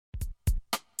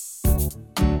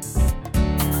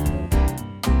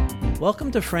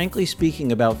Welcome to Frankly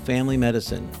Speaking About Family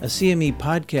Medicine, a CME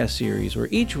podcast series where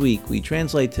each week we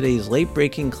translate today's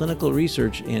late-breaking clinical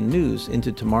research and news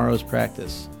into tomorrow's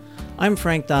practice. I'm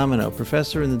Frank Domino,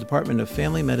 professor in the Department of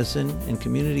Family Medicine and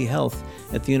Community Health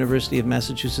at the University of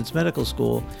Massachusetts Medical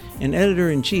School and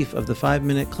editor-in-chief of the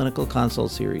 5-Minute Clinical Consult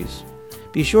series.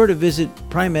 Be sure to visit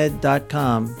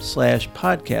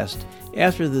primed.com/podcast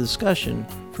after the discussion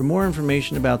for more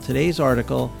information about today's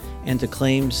article and to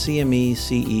claim CME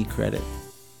CE credit.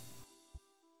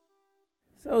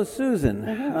 So Susan,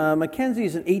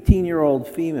 Mackenzie's an 18-year-old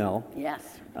female.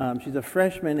 Yes. She's a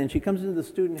freshman and she comes into the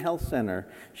Student Health Center.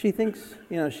 She thinks,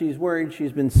 she's worried,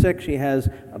 she's been sick, she has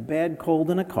a bad cold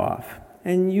and a cough.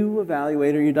 And you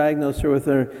evaluate her, you diagnose her with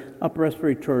an upper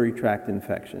respiratory tract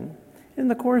infection. In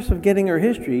the course of getting her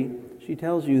history, she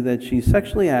tells you that she's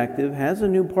sexually active, has a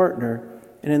new partner,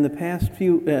 and in the past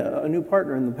few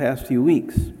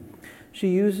weeks. She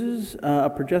uses a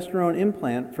progesterone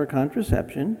implant for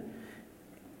contraception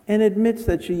and admits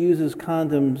that she uses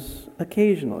condoms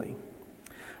occasionally.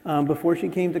 Before she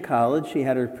came to college, she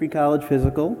had her pre-college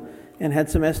physical and had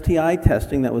some STI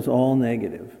testing that was all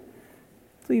negative.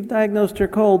 So you've diagnosed her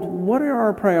cold. What are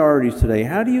our priorities today?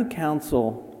 How do you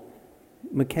counsel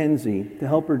Mackenzie to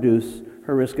help reduce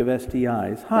her risk of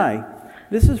STIs? Hi,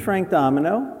 this is Frank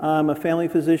Domino. I'm a family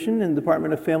physician in the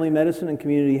Department of Family Medicine and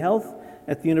Community Health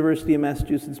at the University of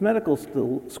Massachusetts Medical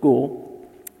School.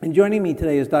 And joining me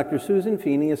today is Dr. Susan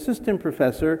Feeney, Assistant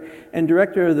Professor and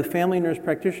Director of the Family Nurse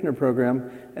Practitioner Program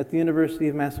at the University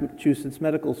of Massachusetts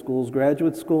Medical School's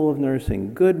Graduate School of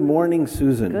Nursing. Good morning,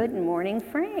 Susan. Good morning,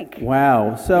 Frank.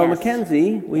 Wow. So, Yes.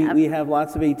 Mackenzie, we have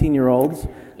lots of 18-year-olds.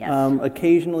 Yes.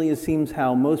 Occasionally, it seems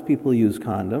how most people use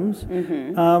condoms.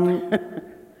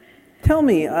 Tell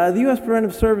me, the U.S.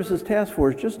 Preventive Services Task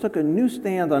Force just took a new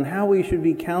stand on how we should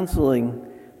be counseling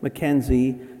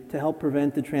Mackenzie to help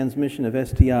prevent the transmission of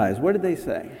STIs. What did they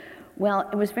say? Well,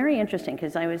 it was very interesting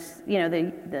because I was,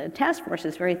 the task force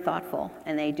is very thoughtful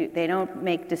and they don't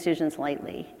make decisions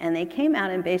lightly. And they came out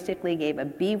and basically gave a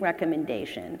B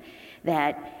recommendation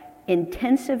that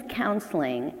intensive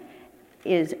counseling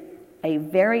is a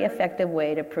very effective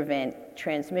way to prevent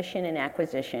transmission and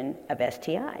acquisition of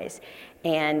STIs,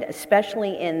 and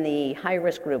especially in the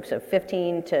high-risk groups of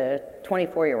 15 to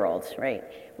 24-year-olds, right,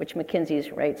 which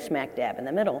Mackenzie's right smack dab in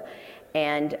the middle.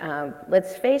 And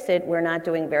let's face it, we're not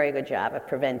doing a very good job of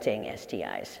preventing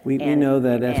STIs. We know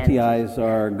that STIs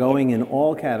are going in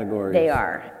all categories. They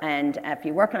are. And if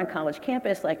you work on a college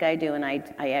campus like I do, and I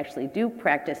actually do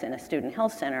practice in a student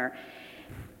health center,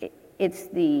 it's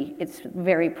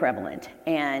very prevalent,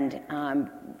 and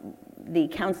the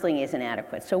counseling is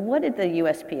inadequate. So what did the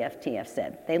USPSTF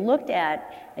said? They looked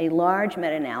at a large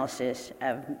meta-analysis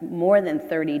of more than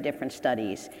 30 different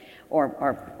studies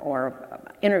or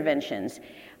interventions,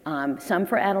 some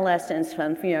for adolescents,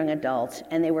 some for young adults,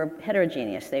 and they were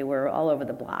heterogeneous. They were all over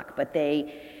the block. But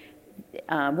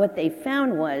what they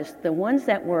found was the ones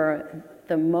that were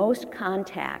the most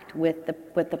contact with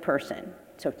the person,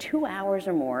 so 2 hours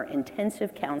or more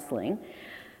intensive counseling,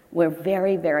 were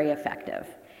very, very effective.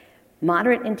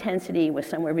 Moderate intensity was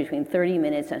somewhere between 30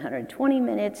 minutes and 120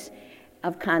 minutes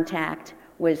of contact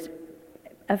was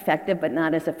effective, but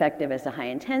not as effective as the high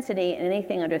intensity, and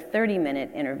anything under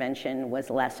 30-minute intervention was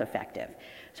less effective.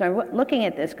 So I'm looking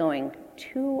at this going,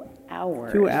 2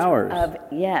 hours. 2 hours.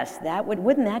 Yes,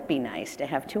 wouldn't that be nice to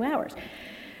have 2 hours?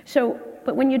 So,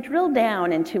 but when you drill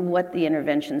down into what the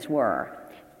interventions were,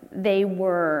 they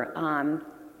were,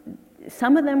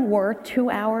 some of them were 2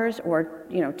 hours or,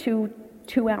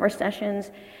 two-hour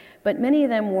sessions, but many of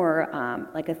them were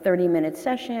like a 30-minute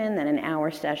session, then an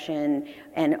hour session,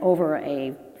 and over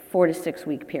a 4 to 6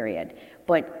 week period,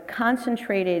 but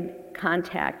concentrated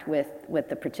contact with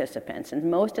the participants. And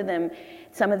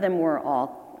some of them were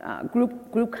all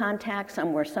group contact,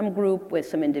 some were some group with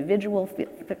some individual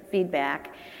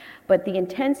feedback, but the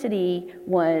intensity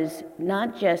was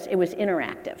not just, it was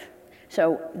interactive.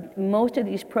 So most of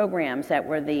these programs that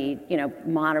were the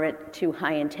moderate to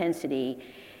high intensity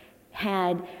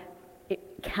had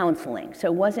counseling. So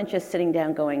it wasn't just sitting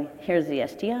down going, here's the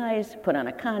STIs, put on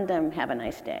a condom, have a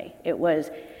nice day. It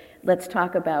was, let's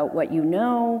talk about what you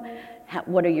know,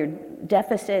 what are your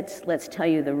deficits, let's tell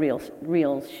you the real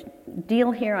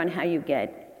deal here on how you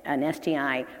get an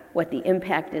STI, what the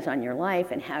impact is on your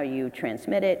life and how you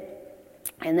transmit it.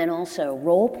 And then also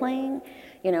role playing,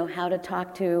 how to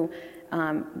talk to,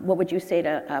 what would you say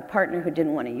to a partner who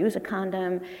didn't want to use a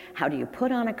condom? How do you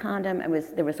put on a condom?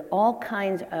 There was all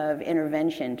kinds of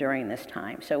intervention during this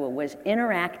time. So it was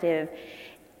interactive,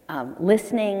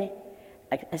 listening,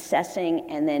 assessing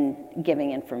and then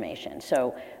giving information.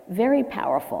 So very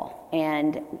powerful.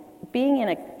 And being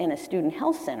in a student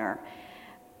health center,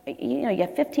 you know, you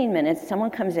have 15 minutes, someone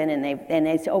comes in and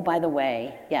they say, oh, by the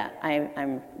way, yeah,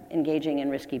 I'm engaging in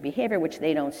risky behavior, which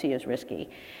they don't see as risky.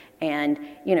 And,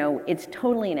 you know, it's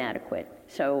totally inadequate.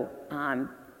 So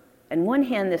on one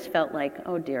hand, this felt like,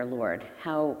 oh dear Lord,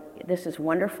 how this is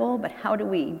wonderful, but how do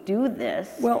we do this?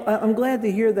 Well, I'm glad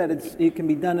to hear that it can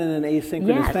be done in an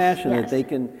asynchronous fashion, yes. that they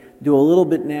can do a little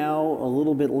bit now, a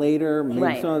little bit later, maybe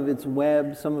Right. some of it's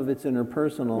web, some of it's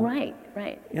interpersonal. Right,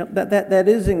 right. Yep, that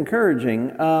is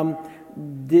encouraging.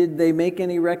 Did they make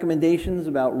any recommendations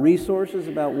about resources,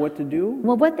 about what to do?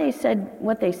 Well, what they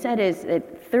said is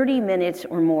that 30 minutes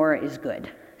or more is good.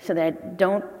 So that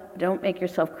don't make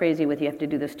yourself crazy with you have to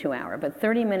do this 2 hour, but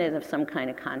 30 minutes of some kind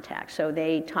of contact. So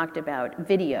they talked about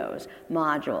videos,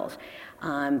 modules.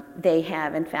 They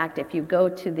have, in fact, if you go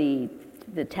to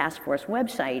the task force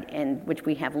website, and which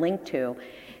we have linked to,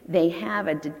 they have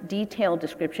a detailed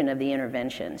description of the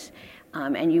interventions,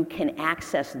 and you can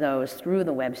access those through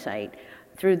the website,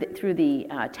 through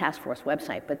the task force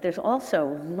website. But there's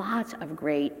also lots of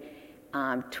great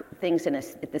things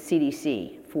at the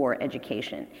CDC for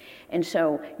education. And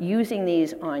so using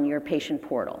these on your patient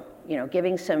portal, you know,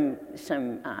 giving some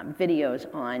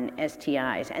videos on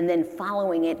STIs, and then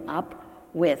following it up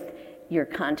with your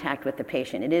contact with the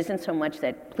patient. It isn't so much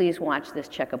that please watch this,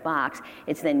 check a box.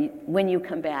 It's then when you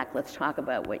come back, let's talk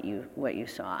about what you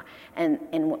saw. And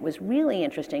what was really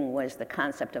interesting was the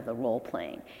concept of the role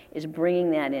playing, is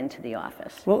bringing that into the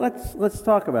office. Well, let's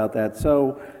talk about that.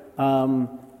 So,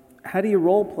 how do you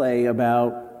role play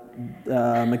about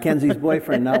Mackenzie's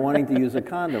boyfriend not wanting to use a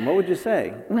condom? What would you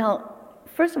say? Well,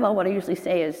 first of all, what I usually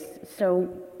say is,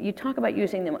 so you talk about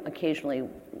using them occasionally.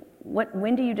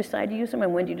 When do you decide to use them,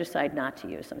 and when do you decide not to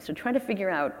use them? So try to figure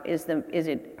out, is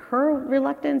it her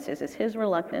reluctance? Is this his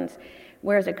reluctance?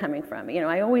 Where is it coming from? You know,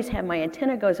 I always have my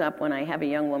antenna goes up when I have a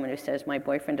young woman who says, my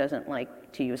boyfriend doesn't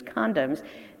like to use condoms.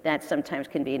 That sometimes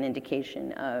can be an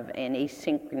indication of an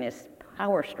asynchronous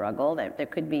power struggle, that there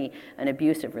could be an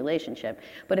abusive relationship.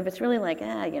 But if it's really like,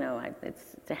 you know,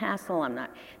 it's a hassle,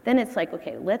 then it's like,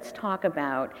 okay, let's talk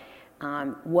about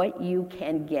what you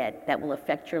can get that will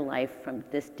affect your life from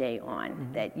this day on.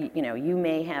 Mm-hmm. That you know, you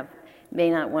may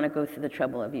not want to go through the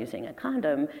trouble of using a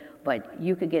condom, but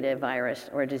you could get a virus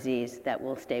or a disease that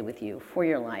will stay with you for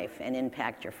your life and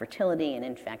impact your fertility and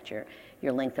impact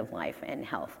your length of life and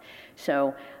health.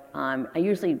 So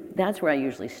that's where I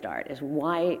usually start, is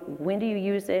when do you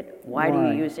use it? Why do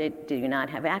you use it? Do you not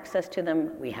have access to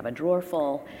them? We have a drawer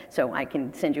full, so I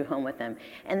can send you home with them.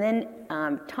 And then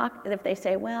talk, if they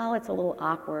say, well, it's a little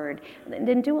awkward,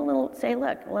 then say,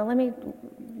 look, well, let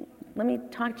me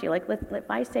talk to you. Like, if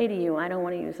I say to you, I don't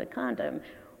want to use a condom,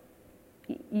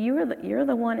 you're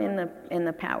the one in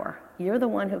the power. You're the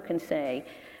one who can say,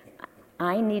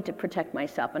 I need to protect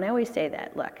myself. And I always say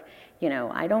that, look, you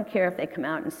know, I don't care if they come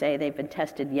out and say they've been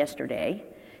tested yesterday.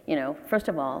 You know, first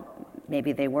of all,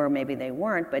 maybe they were, maybe they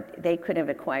weren't, but they could have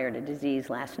acquired a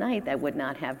disease last night that would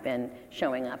not have been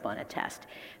showing up on a test.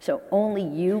 So only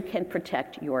you can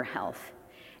protect your health.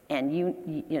 And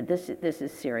you know, this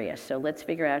is serious, so let's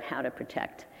figure out how to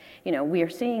protect. You know, we are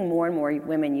seeing more and more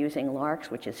women using LARCs,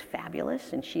 which is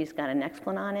fabulous, and she's got an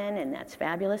Nexplanon in, and that's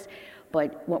fabulous.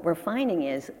 But what we're finding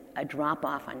is a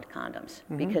drop-off on condoms,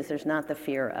 mm-hmm. because there's not the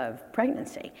fear of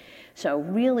pregnancy. So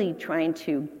really trying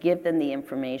to give them the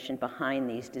information behind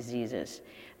these diseases,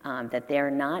 that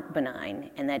they're not benign,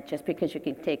 and that just because you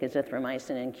can take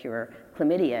azithromycin and cure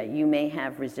chlamydia, you may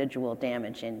have residual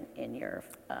damage in your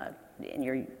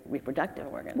reproductive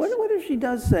organs. What if she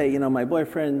does say, you know, my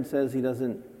boyfriend says he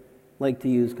doesn't like to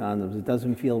use condoms, it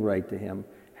doesn't feel right to him?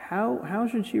 How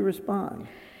should she respond?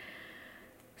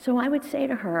 So I would say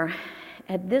to her,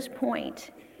 at this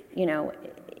point, you know,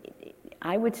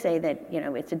 I would say that, you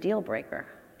know, it's a deal breaker.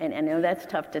 And I know that's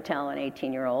tough to tell an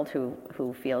 18-year-old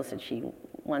who feels that she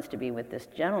wants to be with this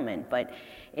gentleman, but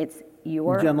it's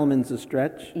your... Gentleman's a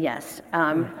stretch? Yes.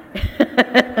 I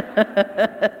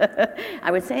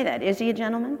would say that. Is he a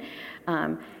gentleman?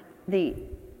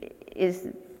 Is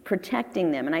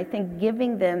protecting them, and I think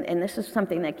giving them, and this is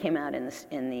something that came out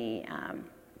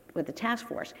with the task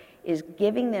force, is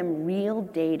giving them real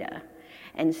data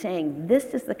and saying,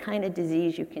 this is the kind of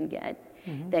disease you can get,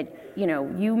 mm-hmm. that, you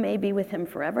know, you may be with him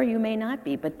forever, you may not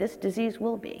be, but this disease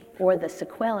will be, or the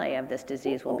sequelae of this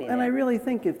disease will be and there. I really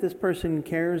think if this person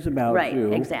cares about right,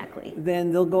 you, exactly.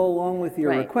 then they'll go along with your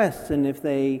right. requests, and if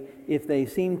they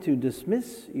seem to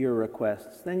dismiss your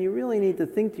requests, then you really need to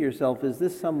think to yourself, is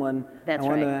this someone That's I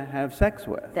want right. to have sex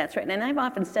with? That's right, and I've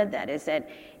often said that, is that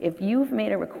if you've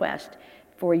made a request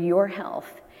for your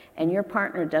health, and your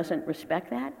partner doesn't respect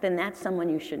that, then that's someone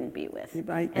you shouldn't be with.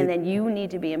 And then you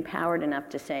need to be empowered enough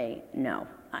to say, no,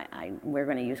 we're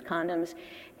going to use condoms.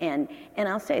 And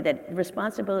I'll say that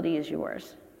responsibility is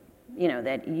yours. You know,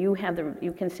 that you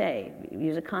can say,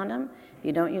 use a condom. If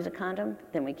you don't use a condom,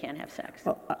 then we can't have sex.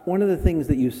 Well, one of the things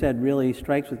that you said really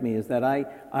strikes with me is that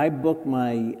I book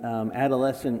my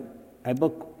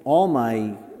all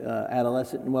my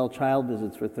adolescent and child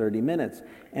visits for 30 minutes.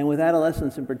 And with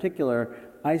adolescents in particular,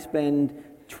 I spend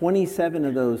 27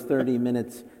 of those 30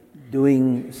 minutes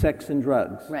doing sex and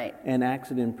drugs and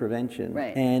accident prevention.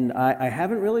 Right. And I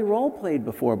haven't really role-played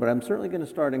before, but I'm certainly going to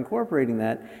start incorporating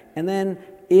that. And then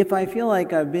if I feel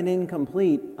like I've been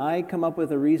incomplete, I come up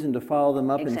with a reason to follow them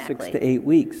up in 6 to 8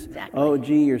 weeks. Exactly. Oh,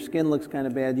 gee, your skin looks kind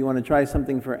of bad. You want to try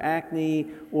something for acne?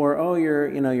 Or, oh,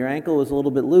 your ankle was a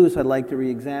little bit loose. I'd like to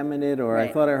re-examine it. Or I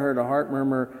thought I heard a heart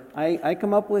murmur. I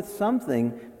come up with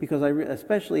something because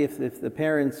especially if the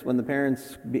parents,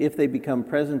 if they become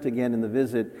present again in the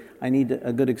visit, I need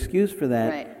a good excuse for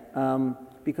that. Right.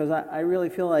 Because I really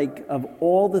feel like of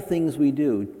all the things we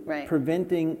do,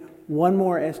 preventing one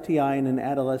more STI in an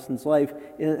adolescent's life,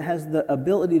 it has the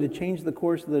ability to change the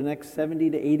course of the next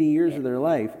 70 to 80 years of their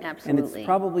life. Absolutely. And it's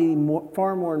probably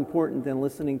far more important than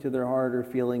listening to their heart or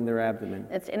feeling their abdomen.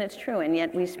 It's true, and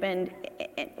yet we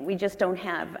just don't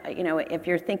have, if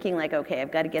you're thinking like, okay,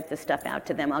 I've got to get this stuff out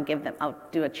to them, I'll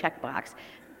do a checkbox,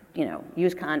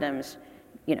 use condoms,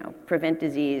 prevent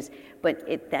disease, but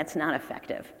that's not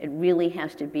effective. It really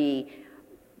has to be,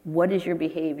 what is your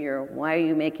behavior? Why are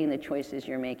you making the choices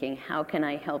you're making? How can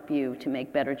I help you to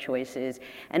make better choices?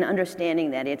 And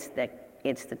understanding that it's the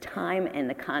time and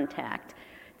the contact.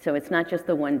 So it's not just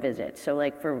the one visit. So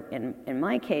like in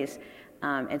my case,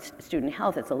 it's student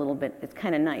health, it's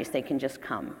kind of nice. They can just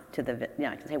come to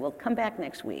I can say, well, come back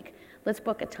next week. Let's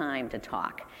book a time to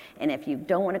talk. And if you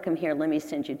don't want to come here, let me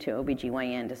send you to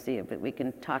OBGYN to see if we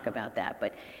can talk about that.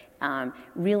 But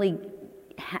really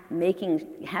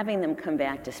having them come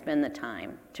back to spend the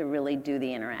time to really do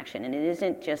the interaction. And it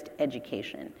isn't just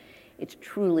education. It's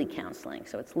truly counseling.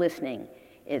 So it's listening.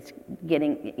 It's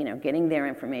getting their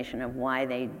information of why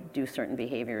they do certain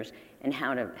behaviors and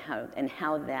how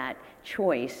that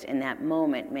choice in that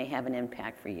moment may have an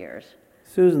impact for years.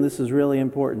 Susan, this is really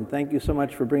important. Thank you so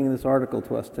much for bringing this article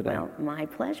to us today. Well, my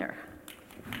pleasure.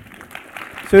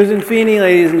 Susan Feeney,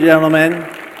 ladies and gentlemen.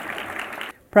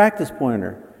 Practice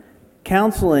pointer.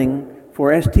 Counseling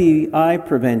for STI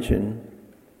prevention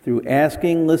through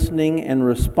asking, listening, and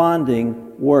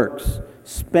responding works.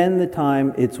 Spend the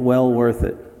time, it's well worth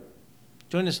it.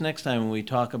 Join us next time when we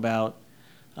talk about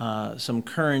some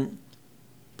current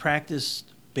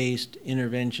practice-based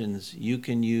interventions you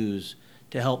can use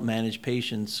to help manage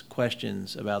patients'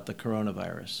 questions about the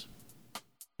coronavirus.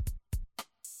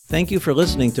 Thank you for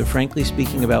listening to Frankly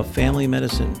Speaking About Family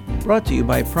Medicine, brought to you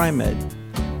by Pri-Med.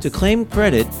 To claim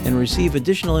credit and receive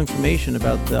additional information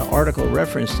about the article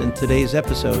referenced in today's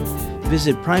episode,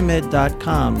 visit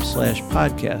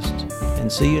primed.com/podcast,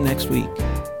 and see you next week.